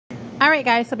All right,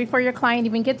 guys, so before your client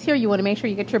even gets here, you want to make sure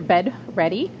you get your bed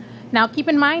ready. Now, keep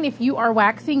in mind, if you are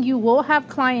waxing, you will have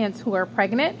clients who are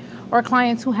pregnant or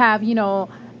clients who have,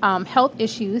 health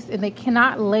issues, and they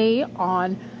cannot lay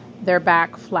on their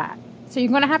back flat. So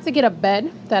you're going to have to get a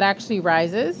bed that actually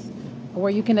rises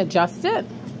where you can adjust it.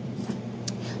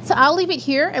 So I'll leave it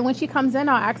here, and when she comes in,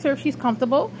 I'll ask her if she's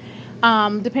comfortable.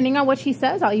 Depending on what she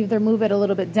says, I'll either move it a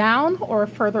little bit down or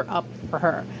further up for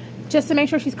her, just to make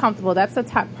sure she's comfortable. That's the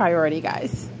top priority,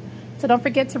 guys. So don't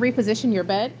forget to reposition your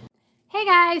bed. Hey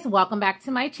guys, welcome back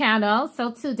to my channel.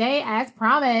 So today, as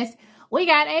promised, we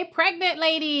got a pregnant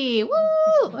lady.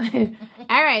 Woo! All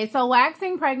right, so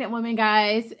waxing pregnant women,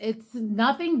 guys, it's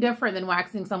nothing different than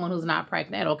waxing someone who's not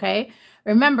pregnant, okay?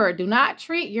 Remember, do not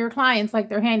treat your clients like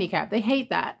they're handicapped. They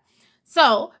hate that.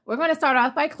 So we're going to start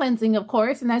off by cleansing, of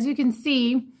course. And as you can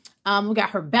see, we got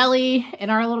her belly in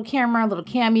our little camera, little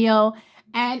cameo.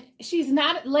 And she's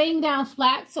not laying down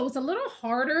flat, so it's a little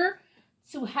harder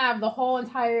to have the whole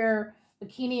entire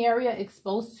bikini area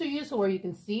exposed to you so where you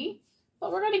can see.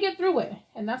 But we're going to get through it,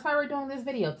 and that's why we're doing this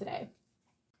video today.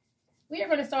 We are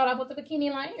going to start off with the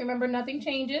bikini line. Remember, nothing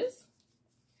changes.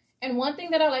 And one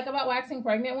thing that I like about waxing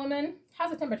pregnant women,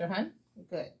 how's the temperature, hun?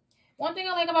 Good. One thing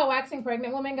I like about waxing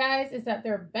pregnant women, guys, is that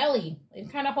their belly,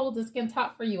 it kind of holds the skin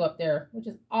top for you up there, which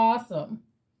is awesome.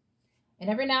 And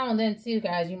every now and then, too,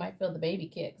 guys, you might feel the baby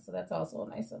kick. So that's also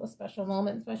a nice little special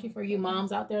moment, especially for you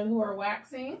moms out there who are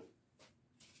waxing.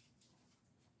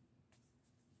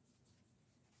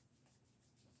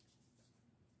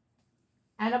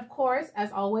 And of course,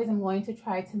 as always, I'm going to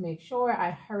try to make sure I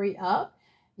hurry up,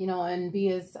 and be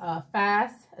as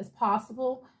fast as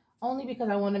possible, only because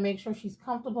I want to make sure she's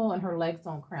comfortable and her legs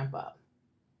don't cramp up.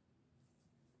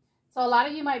 So a lot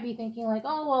of you might be thinking like,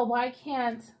 oh, well, why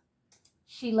can't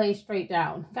she lay straight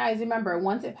down? Guys, remember,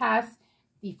 once it passed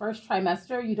the first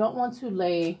trimester, you don't want to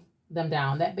lay them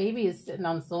down. That baby is sitting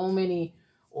on so many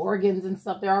organs and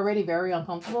stuff. They're already very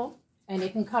uncomfortable, and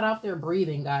it can cut off their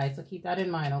breathing, guys. So keep that in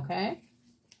mind, okay?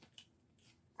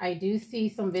 I do see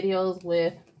some videos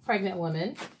with pregnant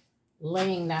women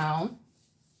laying down,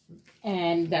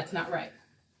 and that's not right.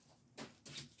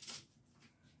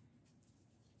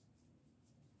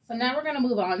 So now we're going to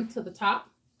move on to the top.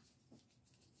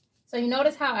 So you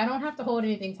notice how I don't have to hold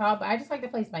anything tall, but I just like to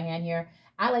place my hand here.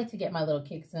 I like to get my little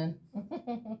kicks in.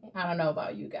 I don't know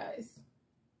about you guys.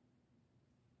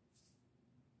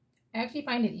 I actually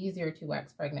find it easier to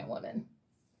wax pregnant women.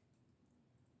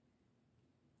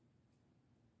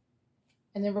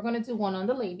 And then we're going to do one on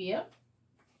the labia.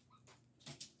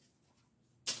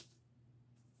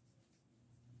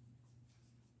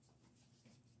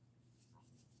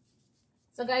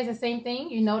 So guys, the same thing.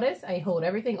 You notice I hold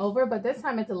everything over, but this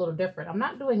time it's a little different. I'm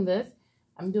not doing this.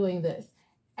 I'm doing this.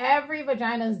 Every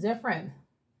vagina is different.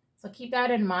 So keep that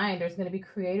in mind. There's going to be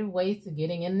creative ways to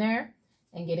getting in there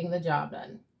and getting the job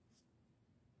done.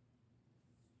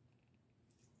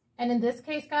 And in this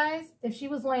case, guys, if she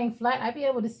was laying flat, I'd be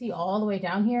able to see all the way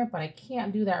down here, but I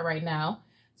can't do that right now.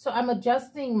 So I'm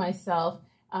adjusting myself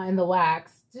in the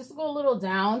wax. Just go a little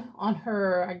down on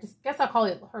her, I guess I'll call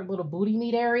it her little booty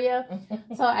meat area.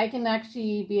 So I can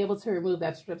actually be able to remove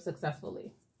that strip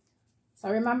successfully. So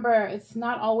remember, it's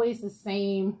not always the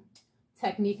same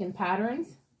technique and patterns.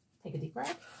 Take a deep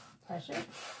breath, pressure.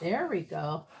 There we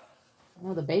go. I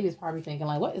know the baby's probably thinking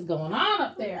like, what is going on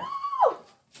up there?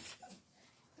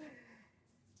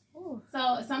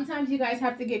 So sometimes you guys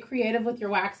have to get creative with your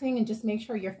waxing and just make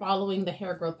sure you're following the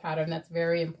hair growth pattern. That's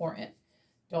very important.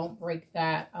 Don't break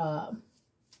that.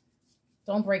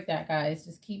 Don't break that, guys.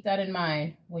 Just keep that in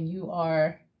mind when you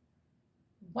are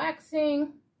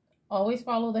waxing. Always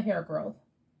follow the hair growth.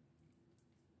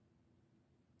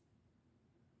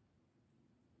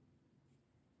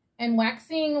 And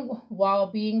waxing while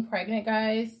being pregnant,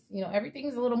 guys,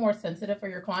 everything's a little more sensitive for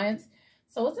your clients.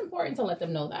 So it's important to let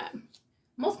them know that.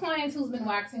 Most clients who's been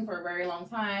waxing for a very long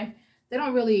time, they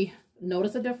don't really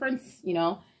notice a difference,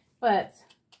 but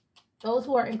those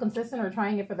who are inconsistent or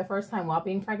trying it for the first time while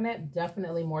being pregnant,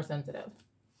 definitely more sensitive.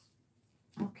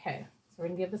 Okay, so we're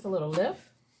gonna give this a little lift.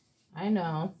 I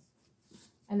know.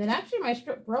 And then actually my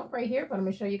strip broke right here, but I'm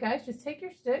gonna show you guys. Just take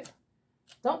your stick.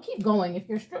 Don't keep going. If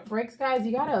your strip breaks, guys,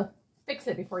 you gotta fix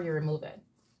it before you remove it.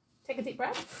 Take a deep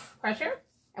breath, pressure,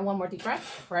 and one more deep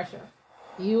breath, pressure.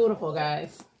 Beautiful,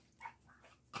 guys.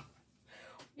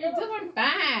 You're doing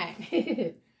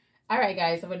fine. All right,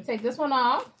 guys, I'm going to take this one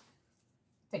off.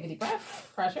 Take a deep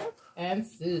breath, pressure, and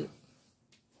soothe.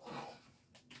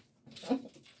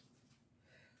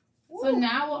 So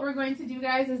now what we're going to do,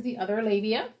 guys, is the other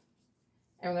labia.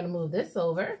 And we're going to move this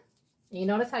over. And you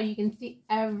notice how you can see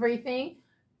everything?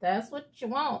 That's what you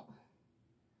want.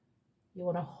 You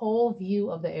want a whole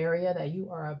view of the area that you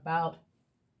are about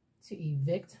to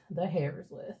evict the hairs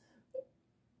with.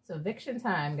 It's eviction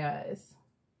time, guys.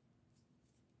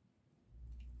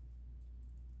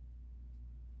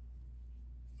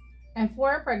 And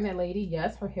for a pregnant lady,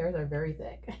 yes, her hairs are very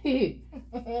thick.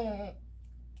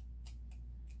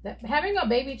 Having a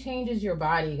baby changes your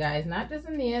body, guys. Not just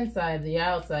in the inside, the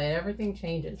outside. Everything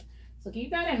changes. So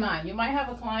keep that in mind. You might have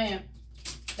a client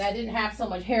that didn't have so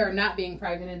much hair not being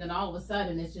pregnant, and then all of a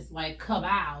sudden it's just like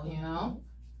kabow, you know?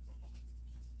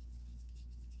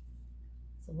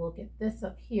 So we'll get this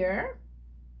up here.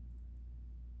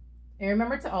 And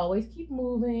remember to always keep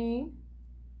moving.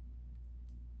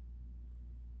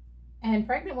 And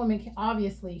pregnant women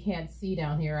obviously can't see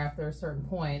down here after a certain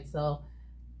point. So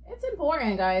it's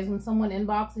important, guys, when someone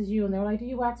inboxes you and they're like, do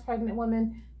you wax pregnant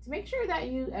women? To make sure that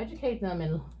you educate them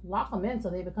and lock them in so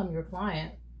they become your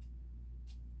client.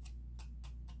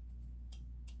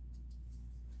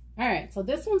 All right, so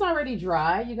this one's already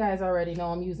dry. You guys already know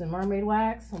I'm using mermaid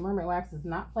wax. So mermaid wax does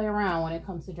not play around when it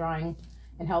comes to drying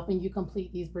and helping you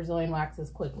complete these Brazilian waxes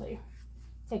quickly.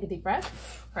 Take a deep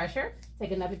breath, pressure.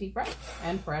 Take another deep breath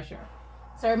and pressure.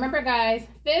 So remember, guys,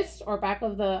 fist or back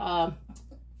of the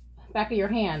back of your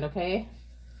hand, okay?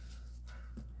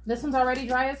 This one's already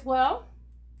dry as well.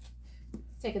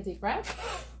 Take a deep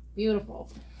breath. Beautiful.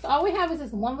 So all we have is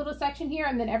this one little section here,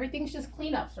 and then everything's just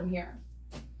cleanups from here.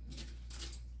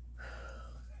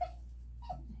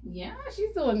 Yeah,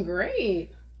 she's doing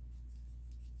great.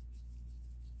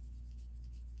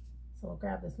 So we'll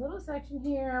grab this little section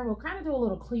here. We'll kind of do a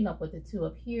little cleanup with it too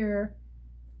up here.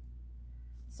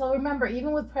 So remember,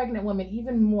 even with pregnant women,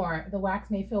 even more, the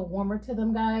wax may feel warmer to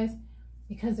them, guys,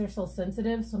 because they're so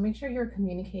sensitive. So make sure you're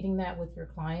communicating that with your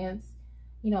clients.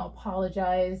 You know,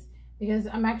 apologize, because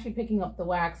I'm actually picking up the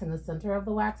wax in the center of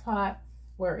the wax pot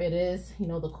where it is, you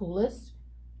know, the coolest.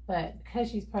 But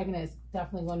because she's pregnant, it's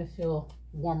definitely going to feel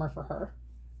warmer for her.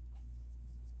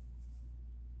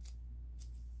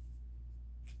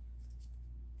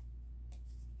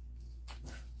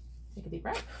 Take a deep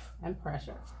breath and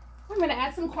pressure. I'm going to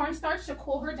add some cornstarch to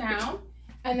cool her down,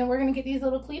 and then we're going to get these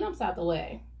little cleanups out the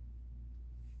way.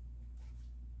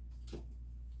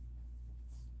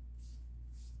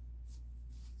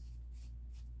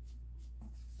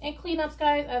 And cleanups,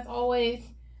 guys, as always,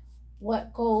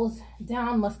 what goes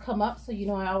down must come up. So you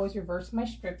know I always reverse my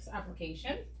strips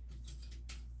application.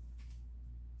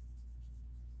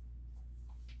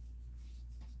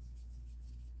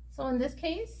 So in this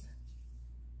case,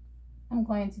 I'm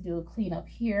going to do a cleanup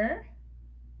here.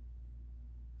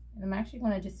 And I'm actually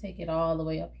going to just take it all the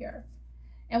way up here.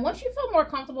 And once you feel more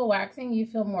comfortable waxing, you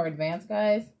feel more advanced,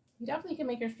 guys, you definitely can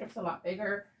make your strips a lot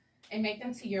bigger and make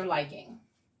them to your liking.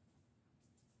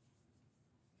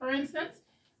 For instance,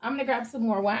 I'm going to grab some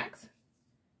more wax,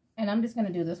 and I'm just going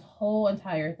to do this whole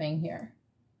entire thing here.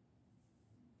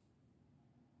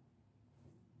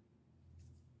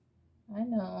 I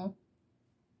know.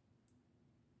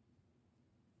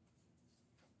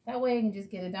 That way I can just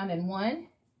get it done in one,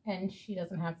 and she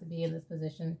doesn't have to be in this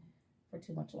position for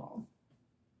too much long.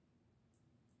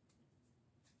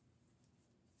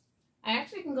 I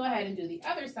actually can go ahead and do the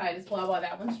other side as well while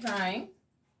that one's drying.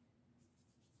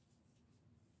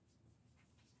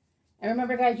 And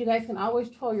remember, guys, you guys can always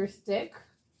twirl your stick,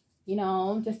 you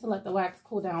know, just to let the wax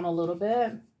cool down a little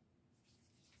bit.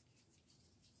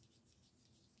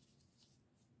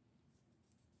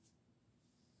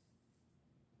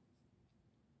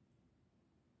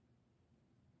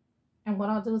 And what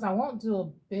I'll do is I won't do a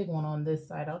big one on this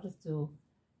side. I'll just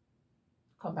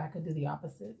come back and do the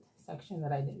opposite section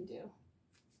that I didn't do.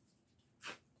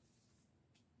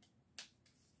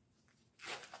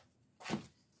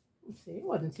 Let's see, it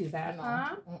wasn't too bad,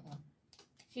 huh?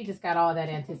 She just got all that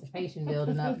anticipation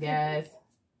building up, guys.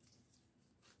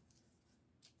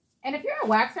 And if you're a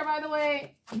waxer, by the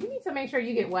way, you need to make sure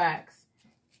you get wax.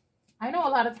 I know a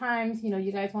lot of times, you know,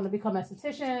 you guys want to become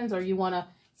estheticians or you want to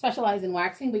specialize in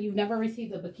waxing, but you've never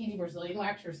received the Bikini Brazilian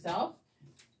wax yourself.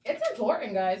 It's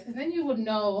important, guys, because then you would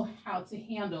know how to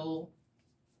handle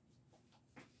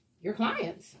your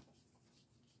clients.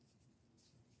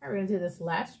 All right, we're going to do this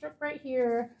last strip right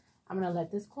here. I'm going to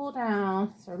let this cool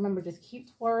down. So remember, just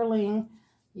keep twirling.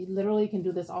 You literally can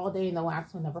do this all day and the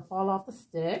wax will never fall off the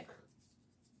stick.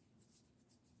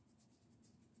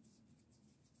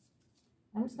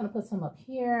 I'm just going to put some up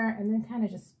here and then kind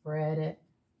of just spread it.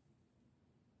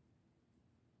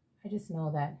 I just know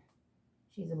that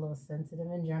she's a little sensitive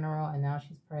in general, and now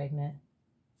she's pregnant.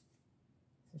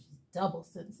 So she's double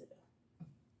sensitive.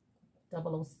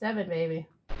 007, baby.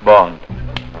 Bond.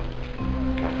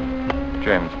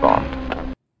 James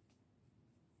Bond.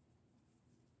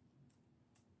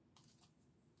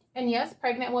 And yes,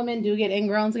 pregnant women do get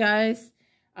ingrowns, guys.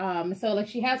 So like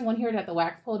she has one here that the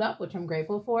wax pulled up, which I'm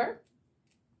grateful for.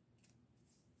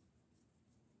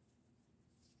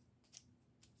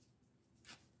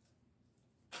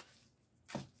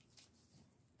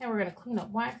 And we're going to clean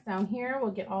up wax down here. We'll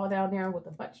get all down there with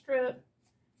the butt strip.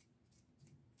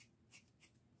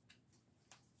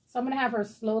 So I'm going to have her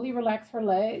slowly relax her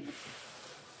legs.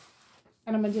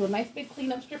 And I'm going to do a nice big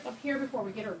cleanup strip up here before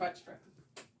we get her butt strip.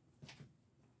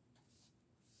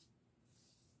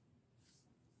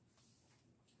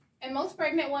 And most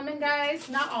pregnant women, guys,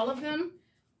 not all of them,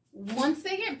 once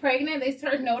they get pregnant, they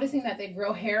start noticing that they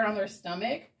grow hair on their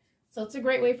stomach. So it's a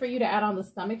great way for you to add on the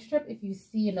stomach strip if you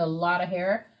see a lot of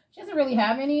hair. She doesn't really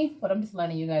have any, but I'm just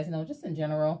letting you guys know, just in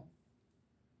general.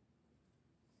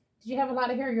 Did you have a lot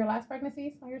of hair your last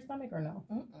pregnancies on your stomach or no?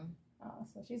 Oh,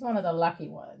 so she's one of the lucky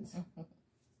ones. A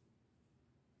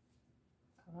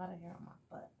lot of hair on my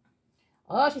butt.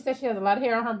 Oh, she said she has a lot of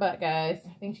hair on her butt, guys.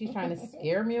 I think she's trying to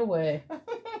scare me away. I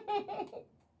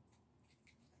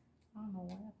don't know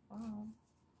where it's from.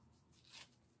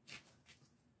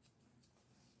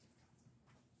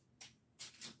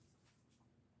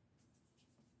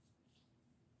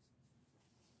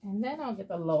 And then I'll get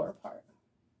the lower part.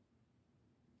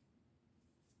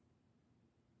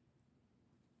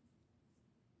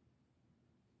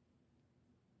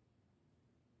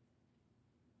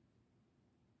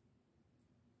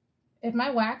 If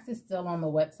my wax is still on the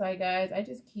wet side, guys, I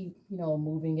just keep,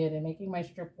 moving it and making my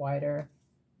strip wider.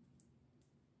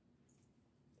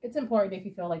 It's important if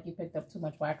you feel like you picked up too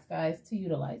much wax, guys, to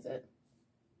utilize it.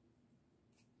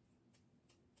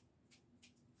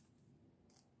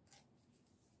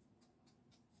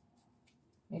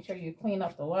 Make sure you clean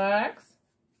up the wax.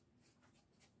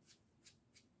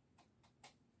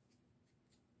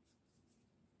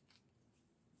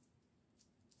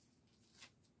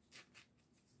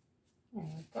 There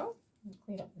we go.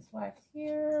 Clean up this wax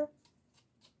here.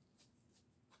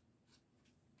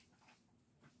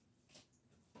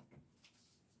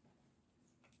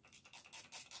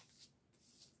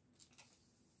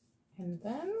 And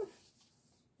then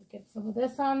we'll get some of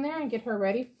this on there and get her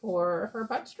ready for her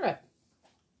butt strip.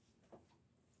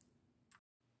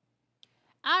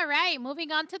 All right,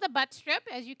 moving on to the butt strip.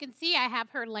 As you can see, I have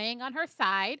her laying on her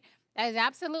side. That is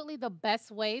absolutely the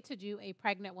best way to do a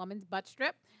pregnant woman's butt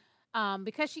strip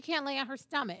because she can't lay on her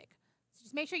stomach. So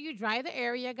just make sure you dry the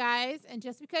area, guys. And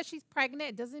just because she's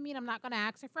pregnant, it doesn't mean I'm not going to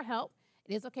ask her for help.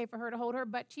 It is okay for her to hold her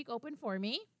butt cheek open for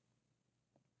me.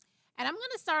 And I'm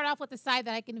going to start off with the side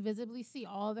that I can visibly see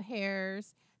all the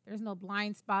hairs. There's no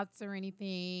blind spots or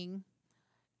anything.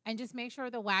 And just make sure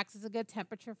the wax is a good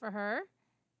temperature for her.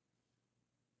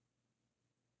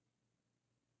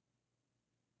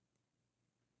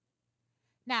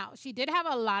 Now, she did have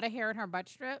a lot of hair in her butt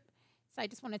strip, so I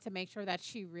just wanted to make sure that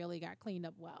she really got cleaned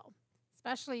up well,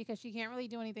 especially because she can't really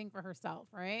do anything for herself,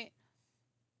 right?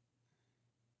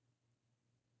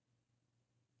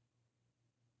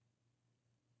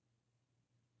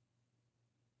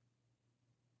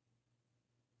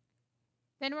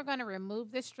 Then we're going to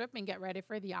remove this strip and get ready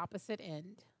for the opposite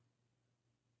end.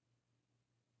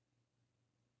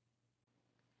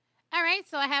 All right,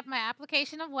 so I have my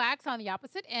application of wax on the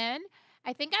opposite end.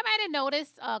 I think I might have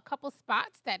noticed a couple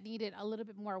spots that needed a little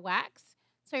bit more wax.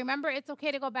 So remember, it's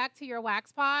okay to go back to your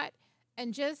wax pot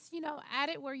and just, add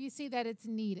it where you see that it's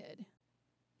needed.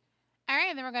 All right,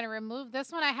 and then we're going to remove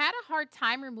this one. I had a hard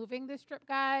time removing this strip,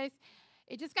 guys.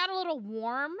 It just got a little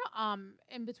warm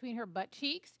in between her butt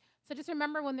cheeks. So just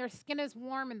remember, when their skin is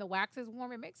warm and the wax is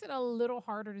warm, it makes it a little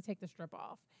harder to take the strip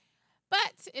off.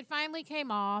 But it finally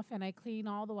came off, and I cleaned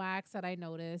all the wax that I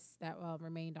noticed that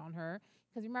remained on her.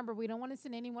 Because remember, we don't want to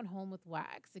send anyone home with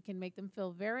wax. It can make them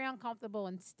feel very uncomfortable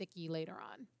and sticky later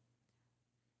on.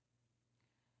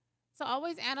 So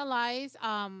always analyze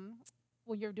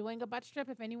when you're doing a butt strip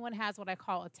if anyone has what I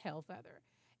call a tail feather,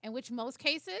 in which most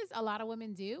cases, a lot of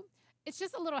women do. It's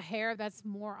just a little hair that's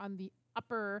more on the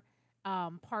upper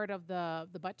part of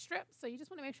the butt strip. So you just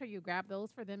want to make sure you grab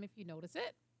those for them if you notice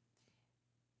it.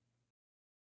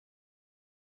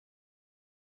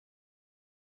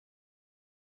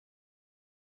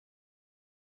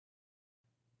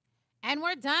 And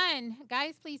we're done.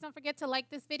 Guys, please don't forget to like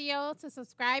this video, to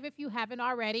subscribe if you haven't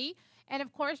already. And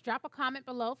of course, drop a comment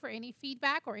below for any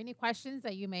feedback or any questions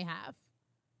that you may have.